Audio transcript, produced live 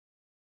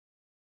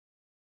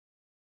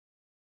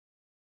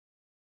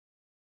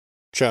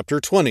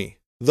Chapter 20.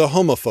 The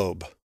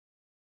Homophobe.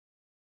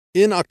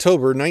 In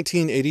October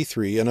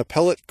 1983, an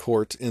appellate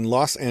court in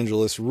Los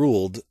Angeles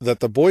ruled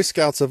that the Boy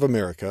Scouts of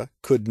America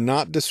could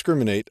not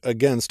discriminate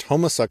against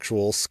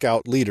homosexual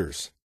scout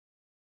leaders.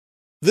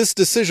 This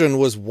decision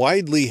was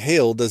widely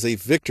hailed as a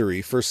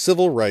victory for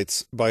civil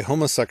rights by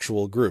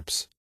homosexual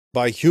groups,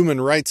 by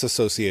human rights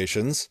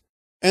associations,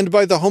 and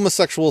by the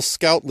homosexual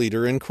scout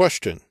leader in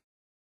question.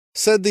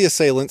 Said the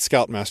assailant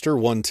scoutmaster,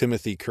 one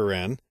Timothy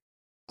Curran,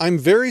 "I'm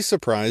very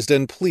surprised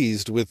and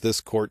pleased with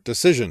this court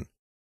decision.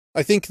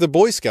 I think the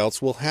Boy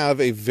Scouts will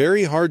have a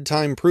very hard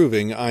time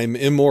proving I'm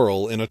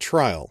immoral in a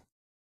trial."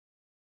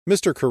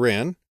 Mr.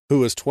 Curran, who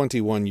was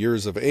 21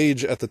 years of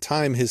age at the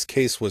time his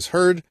case was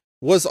heard,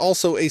 was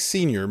also a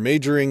senior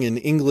majoring in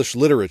English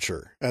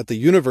literature at the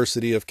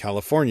University of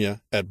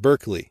California at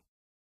Berkeley.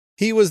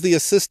 He was the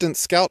assistant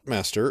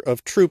scoutmaster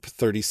of Troop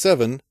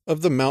 37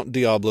 of the Mount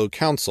Diablo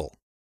Council,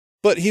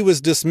 but he was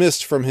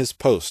dismissed from his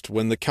post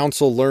when the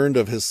council learned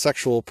of his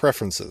sexual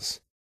preferences.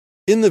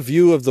 In the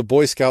view of the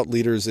Boy Scout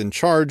leaders in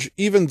charge,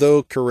 even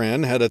though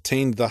Curran had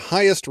attained the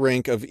highest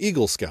rank of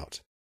Eagle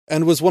Scout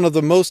and was one of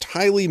the most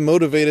highly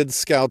motivated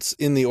scouts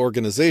in the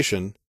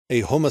organization,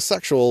 a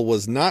homosexual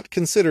was not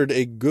considered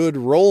a good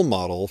role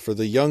model for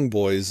the young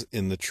boys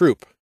in the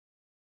troop.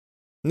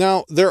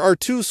 Now, there are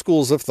two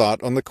schools of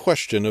thought on the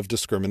question of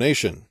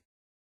discrimination.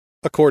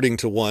 According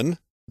to one,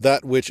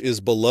 that which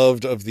is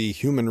beloved of the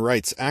human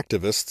rights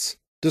activists,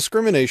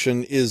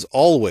 discrimination is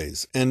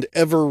always and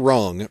ever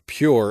wrong,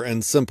 pure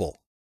and simple.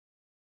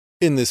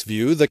 In this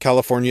view, the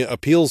California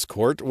Appeals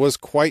Court was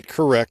quite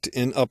correct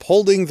in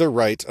upholding the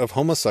right of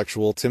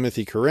homosexual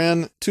Timothy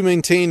Curran to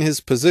maintain his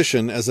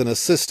position as an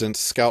assistant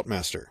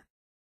scoutmaster.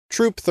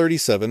 Troop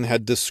 37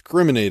 had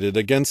discriminated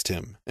against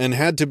him and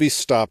had to be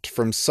stopped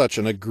from such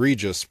an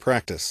egregious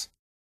practice.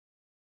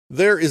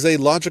 There is a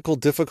logical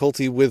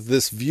difficulty with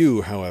this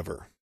view,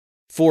 however.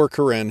 For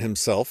Curran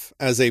himself,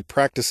 as a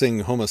practicing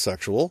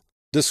homosexual,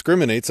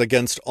 discriminates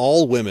against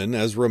all women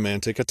as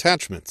romantic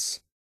attachments.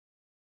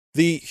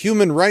 The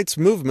human rights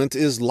movement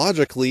is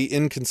logically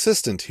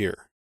inconsistent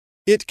here.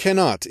 It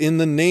cannot, in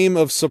the name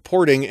of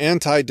supporting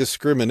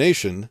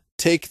anti-discrimination,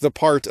 take the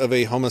part of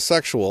a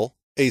homosexual,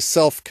 a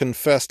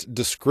self-confessed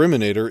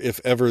discriminator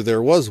if ever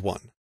there was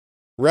one.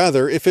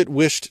 Rather, if it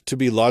wished to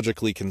be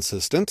logically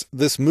consistent,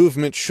 this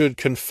movement should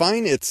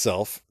confine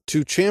itself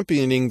to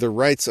championing the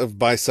rights of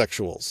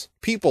bisexuals,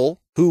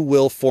 people who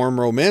will form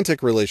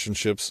romantic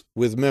relationships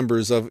with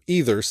members of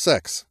either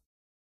sex.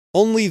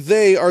 Only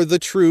they are the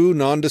true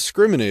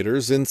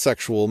non-discriminators in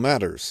sexual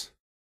matters.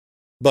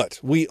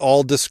 But we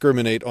all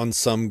discriminate on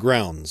some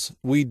grounds.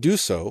 We do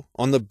so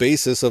on the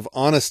basis of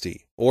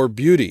honesty, or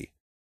beauty,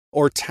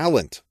 or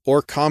talent,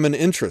 or common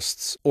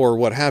interests, or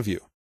what have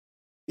you.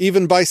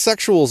 Even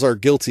bisexuals are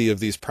guilty of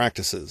these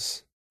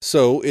practices.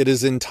 So it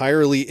is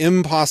entirely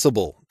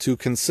impossible to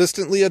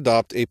consistently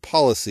adopt a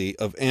policy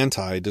of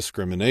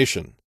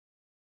anti-discrimination.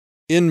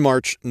 In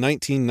March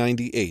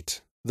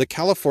 1998, the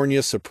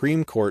California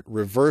Supreme Court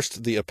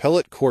reversed the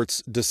appellate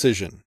court's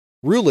decision,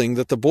 ruling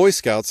that the Boy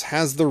Scouts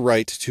has the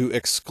right to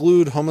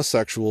exclude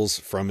homosexuals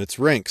from its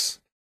ranks.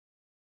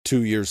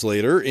 2 years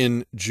later,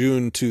 in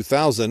June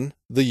 2000,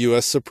 the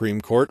U.S.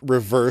 Supreme Court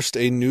reversed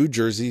a New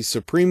Jersey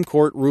Supreme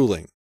Court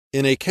ruling,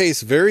 in a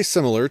case very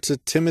similar to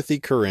Timothy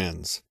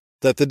Curran's,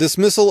 that the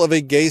dismissal of a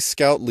gay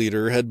scout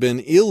leader had been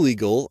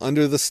illegal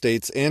under the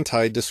state's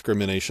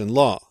anti-discrimination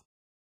law.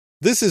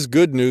 This is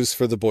good news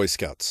for the Boy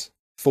Scouts,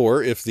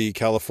 for if the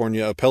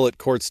California Appellate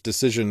Court's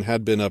decision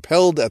had been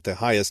upheld at the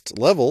highest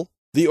level,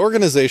 the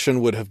organization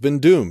would have been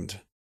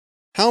doomed.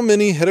 How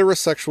many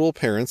heterosexual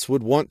parents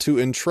would want to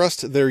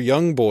entrust their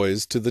young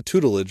boys to the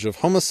tutelage of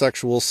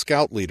homosexual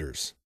scout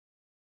leaders?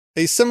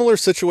 A similar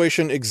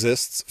situation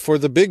exists for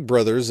the Big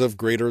Brothers of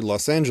Greater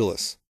Los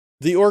Angeles,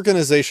 the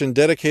organization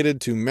dedicated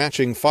to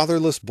matching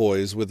fatherless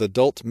boys with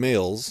adult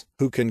males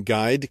who can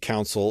guide,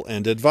 counsel,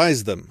 and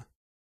advise them.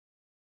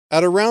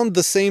 At around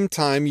the same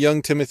time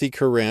young Timothy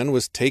Curran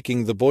was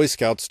taking the Boy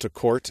Scouts to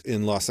court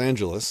in Los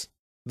Angeles,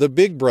 the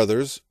Big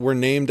Brothers were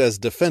named as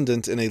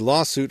defendant in a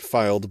lawsuit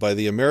filed by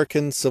the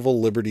American Civil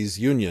Liberties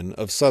Union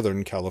of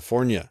Southern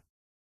California.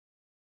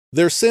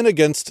 Their sin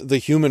against the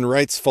human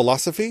rights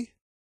philosophy?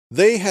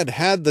 They had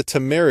had the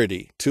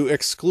temerity to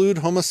exclude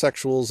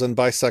homosexuals and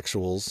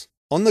bisexuals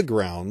on the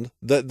ground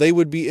that they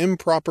would be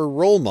improper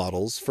role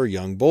models for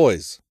young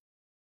boys.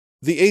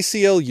 The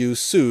ACLU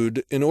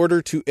sued in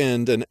order to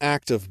end an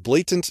act of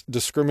blatant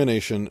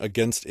discrimination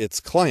against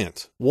its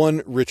client,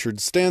 one Richard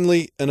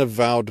Stanley, an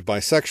avowed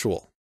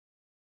bisexual.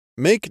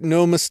 Make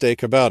no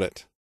mistake about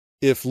it.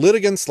 If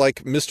litigants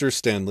like Mr.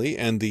 Stanley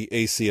and the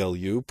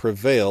ACLU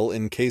prevail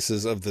in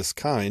cases of this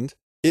kind,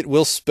 it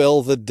will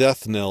spell the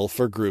death knell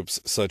for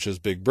groups such as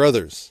Big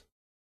Brothers.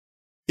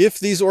 If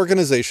these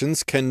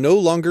organizations can no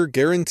longer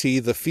guarantee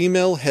the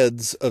female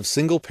heads of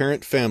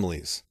single-parent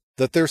families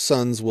that their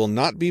sons will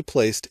not be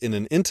placed in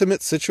an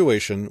intimate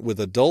situation with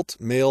adult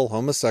male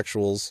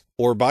homosexuals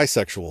or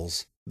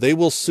bisexuals, they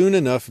will soon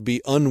enough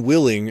be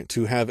unwilling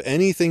to have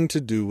anything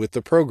to do with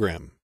the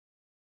program.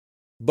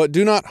 But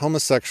do not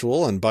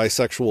homosexual and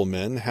bisexual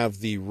men have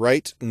the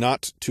right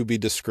not to be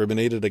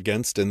discriminated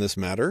against in this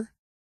matter?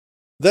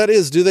 That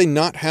is, do they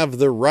not have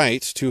the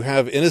right to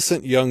have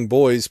innocent young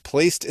boys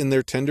placed in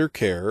their tender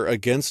care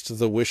against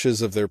the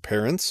wishes of their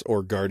parents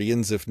or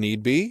guardians if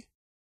need be?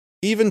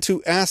 Even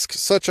to ask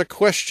such a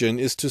question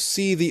is to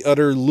see the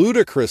utter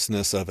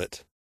ludicrousness of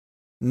it.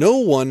 No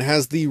one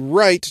has the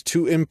right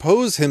to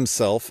impose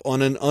himself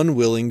on an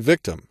unwilling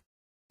victim.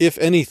 If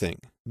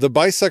anything, the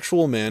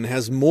bisexual man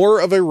has more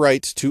of a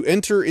right to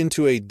enter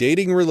into a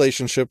dating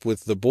relationship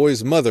with the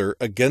boy's mother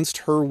against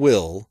her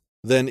will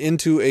than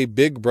into a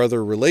big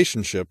brother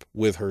relationship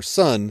with her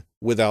son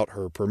without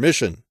her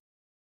permission.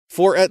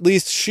 For at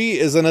least she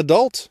is an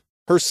adult,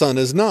 her son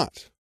is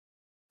not.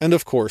 And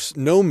of course,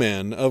 no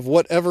man of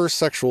whatever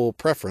sexual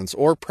preference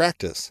or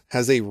practice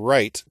has a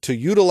right to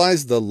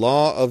utilize the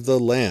law of the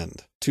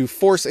land to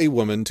force a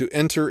woman to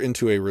enter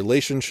into a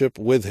relationship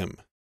with him.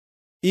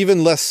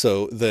 Even less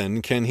so,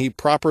 then, can he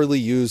properly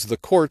use the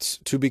courts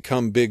to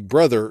become big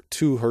brother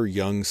to her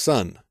young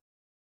son.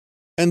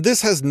 And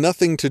this has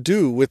nothing to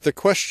do with the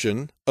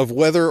question of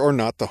whether or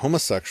not the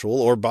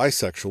homosexual or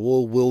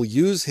bisexual will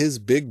use his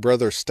big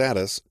brother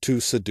status to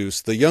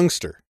seduce the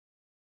youngster.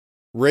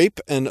 Rape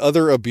and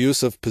other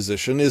abuse of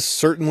position is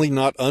certainly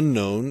not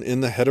unknown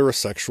in the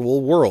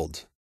heterosexual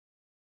world.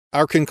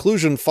 Our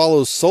conclusion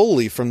follows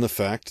solely from the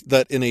fact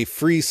that in a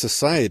free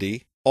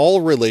society,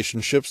 all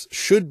relationships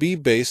should be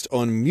based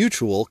on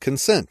mutual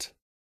consent.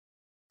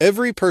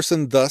 Every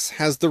person thus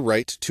has the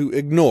right to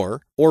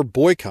ignore or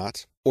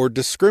boycott or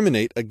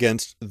discriminate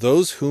against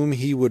those whom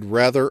he would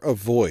rather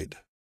avoid.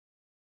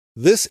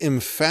 This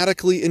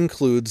emphatically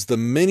includes the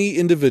many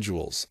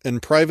individuals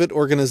and private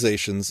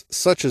organizations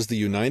such as the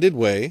United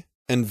Way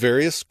and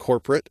various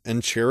corporate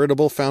and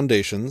charitable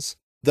foundations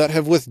that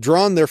have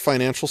withdrawn their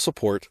financial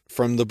support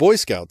from the Boy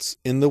Scouts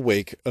in the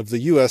wake of the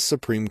U.S.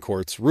 Supreme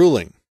Court's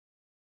ruling.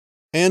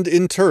 And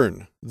in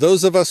turn,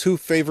 those of us who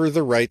favor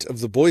the right of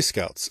the Boy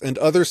Scouts and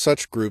other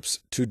such groups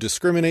to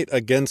discriminate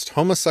against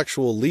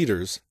homosexual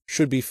leaders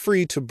should be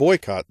free to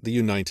boycott the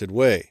United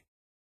Way.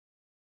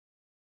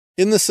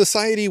 In the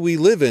society we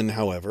live in,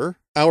 however,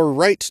 our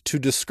right to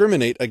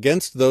discriminate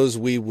against those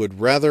we would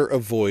rather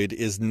avoid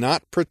is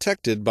not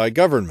protected by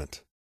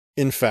government.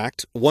 In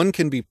fact, one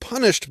can be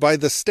punished by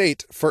the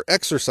state for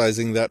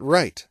exercising that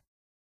right.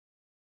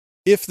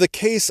 If the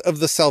case of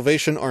the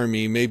Salvation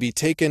Army may be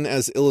taken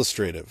as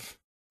illustrative,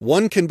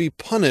 one can be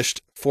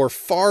punished for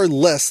far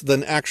less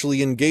than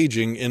actually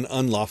engaging in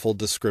unlawful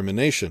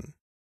discrimination.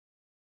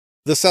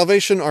 The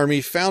Salvation Army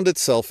found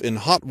itself in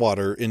hot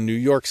water in New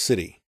York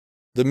City.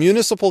 The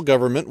municipal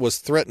government was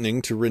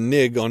threatening to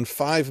renege on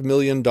 $5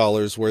 million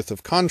worth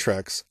of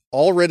contracts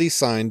already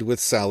signed with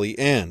Sally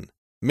Ann,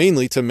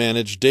 mainly to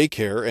manage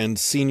daycare and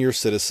senior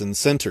citizen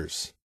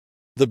centers.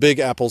 The Big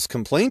Apple's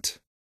complaint?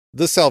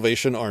 The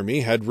Salvation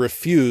Army had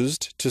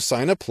refused to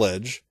sign a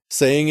pledge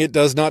saying it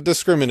does not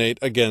discriminate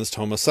against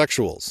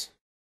homosexuals.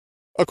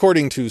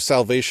 According to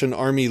Salvation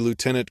Army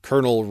Lieutenant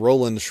Colonel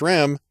Roland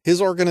Schramm,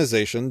 his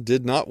organization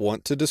did not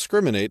want to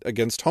discriminate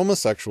against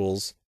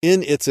homosexuals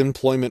in its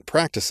employment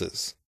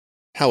practices.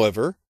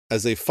 However,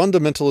 as a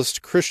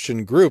fundamentalist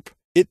Christian group,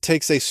 it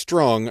takes a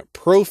strong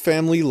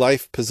pro-family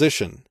life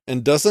position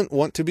and doesn't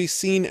want to be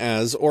seen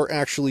as or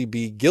actually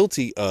be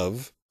guilty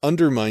of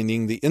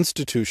undermining the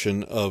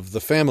institution of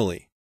the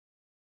family.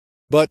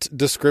 But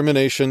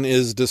discrimination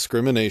is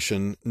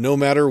discrimination, no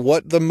matter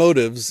what the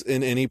motives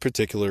in any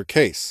particular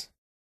case.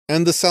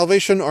 And the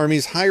Salvation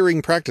Army's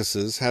hiring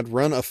practices had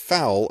run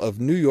afoul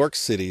of New York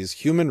City's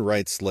human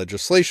rights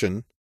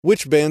legislation,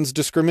 which bans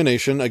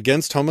discrimination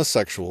against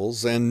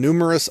homosexuals and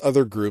numerous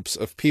other groups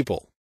of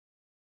people.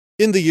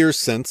 In the years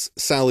since,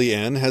 Sally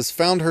Ann has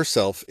found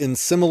herself in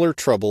similar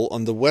trouble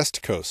on the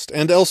West Coast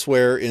and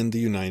elsewhere in the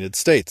United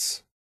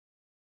States.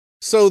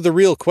 So the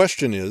real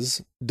question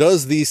is,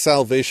 does the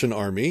Salvation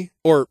Army,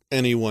 or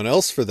anyone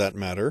else for that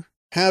matter,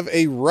 have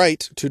a right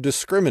to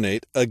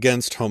discriminate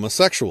against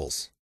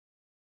homosexuals?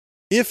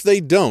 If they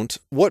don't,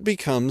 what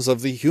becomes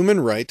of the human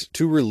right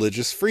to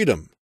religious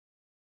freedom?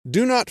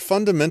 Do not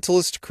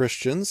fundamentalist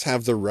Christians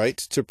have the right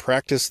to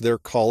practice their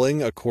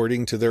calling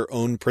according to their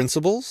own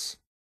principles?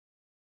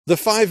 The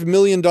 $5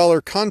 million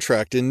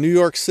contract in New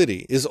York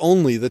City is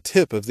only the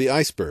tip of the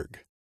iceberg.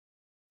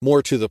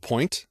 More to the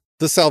point,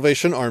 the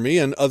Salvation Army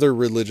and other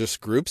religious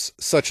groups,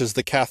 such as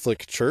the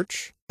Catholic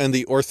Church and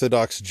the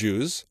Orthodox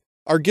Jews,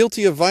 are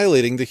guilty of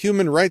violating the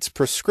human rights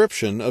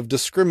prescription of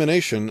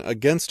discrimination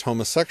against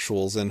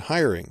homosexuals in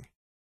hiring.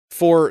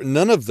 For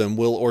none of them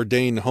will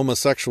ordain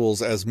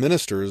homosexuals as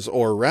ministers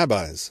or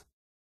rabbis.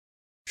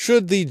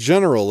 Should the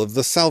general of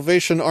the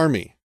Salvation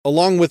Army,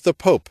 along with the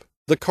Pope,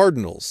 the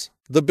cardinals,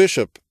 the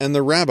bishop, and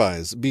the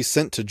rabbis, be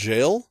sent to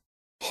jail?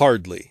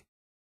 Hardly.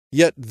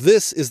 Yet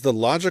this is the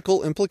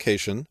logical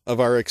implication of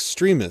our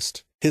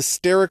extremist,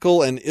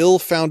 hysterical, and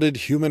ill-founded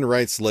human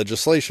rights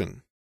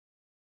legislation.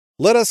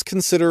 Let us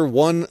consider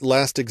one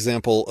last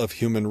example of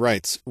human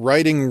rights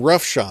riding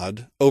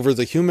roughshod over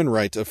the human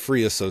right of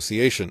free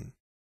association.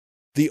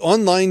 The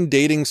online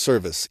dating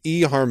service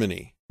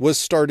eHarmony, was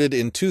started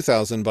in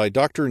 2000 by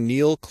Dr.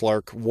 Neil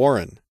Clark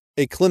Warren,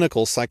 a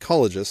clinical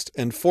psychologist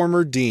and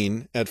former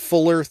dean at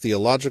Fuller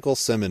Theological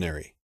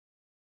Seminary.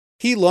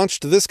 He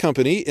launched this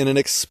company in an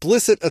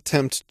explicit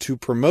attempt to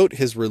promote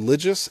his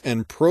religious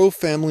and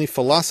pro-family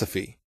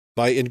philosophy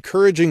by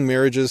encouraging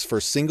marriages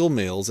for single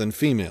males and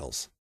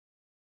females.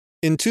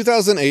 In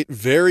 2008,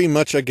 very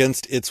much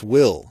against its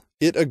will,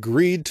 it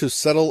agreed to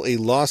settle a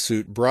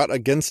lawsuit brought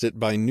against it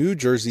by New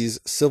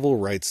Jersey's Civil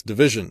Rights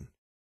Division.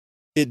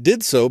 It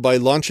did so by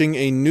launching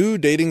a new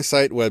dating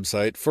site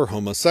website for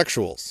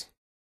homosexuals.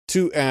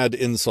 To add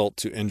insult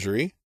to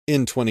injury,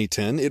 in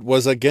 2010 it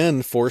was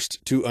again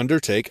forced to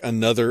undertake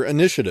another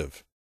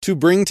initiative, to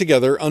bring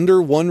together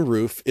under one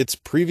roof its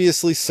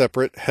previously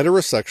separate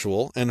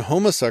heterosexual and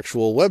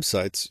homosexual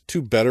websites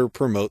to better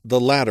promote the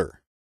latter.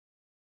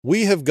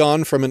 We have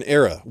gone from an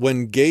era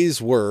when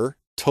gays were,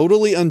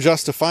 totally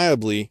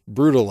unjustifiably,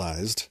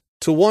 brutalized,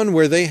 to one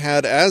where they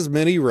had as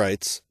many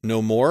rights,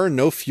 no more,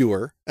 no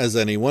fewer, as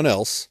anyone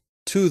else,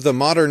 to the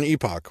modern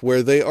epoch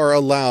where they are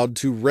allowed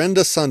to rend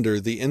asunder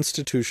the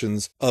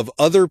institutions of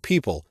other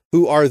people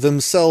who are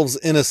themselves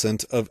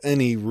innocent of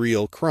any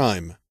real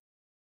crime.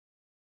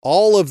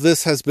 All of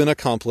this has been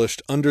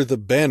accomplished under the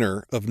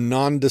banner of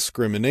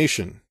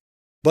non-discrimination.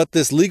 But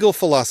this legal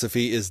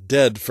philosophy is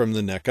dead from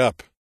the neck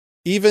up.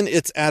 Even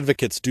its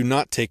advocates do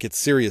not take it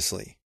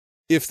seriously.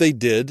 If they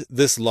did,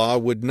 this law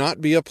would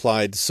not be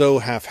applied so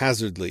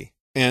haphazardly,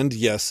 and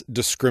yes,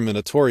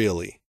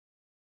 discriminatorily.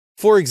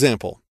 For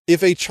example,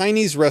 if a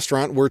Chinese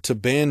restaurant were to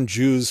ban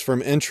Jews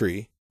from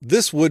entry,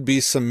 this would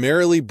be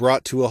summarily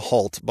brought to a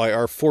halt by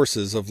our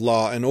forces of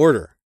law and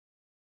order.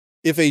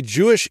 If a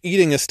Jewish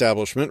eating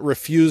establishment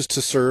refused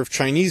to serve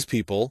Chinese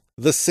people,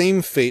 the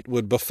same fate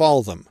would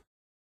befall them.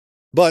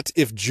 But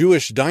if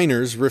Jewish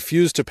diners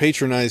refused to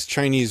patronize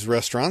Chinese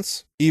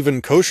restaurants,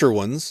 even kosher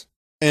ones,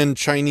 and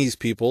Chinese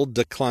people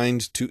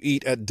declined to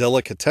eat at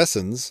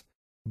delicatessens,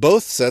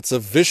 both sets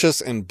of vicious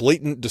and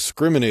blatant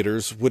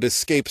discriminators would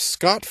escape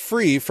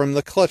scot-free from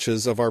the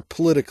clutches of our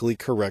politically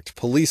correct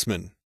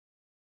policemen.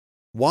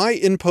 Why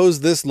impose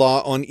this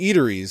law on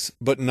eateries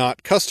but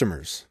not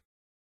customers?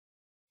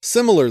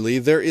 Similarly,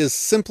 there is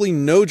simply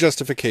no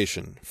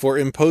justification for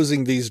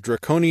imposing these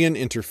draconian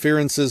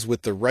interferences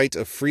with the right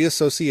of free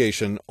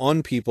association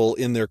on people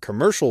in their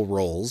commercial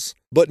roles,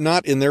 but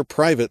not in their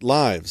private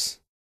lives.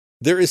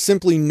 There is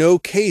simply no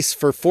case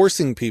for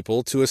forcing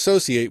people to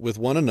associate with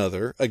one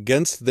another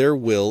against their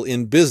will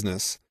in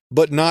business,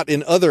 but not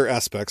in other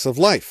aspects of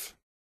life.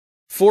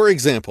 For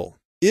example,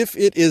 if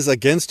it is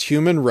against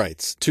human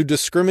rights to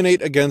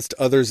discriminate against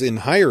others in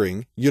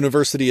hiring,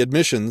 university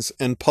admissions,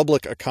 and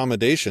public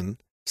accommodation,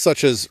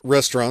 such as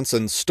restaurants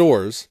and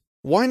stores,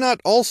 why not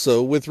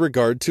also with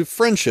regard to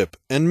friendship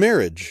and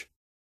marriage?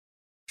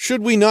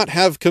 Should we not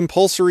have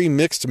compulsory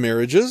mixed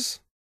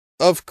marriages?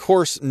 Of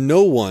course,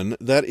 no one,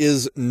 that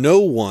is, no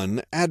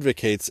one,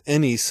 advocates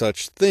any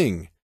such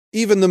thing,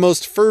 even the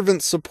most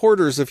fervent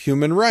supporters of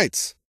human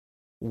rights.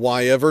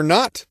 Why ever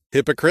not,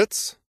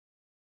 hypocrites?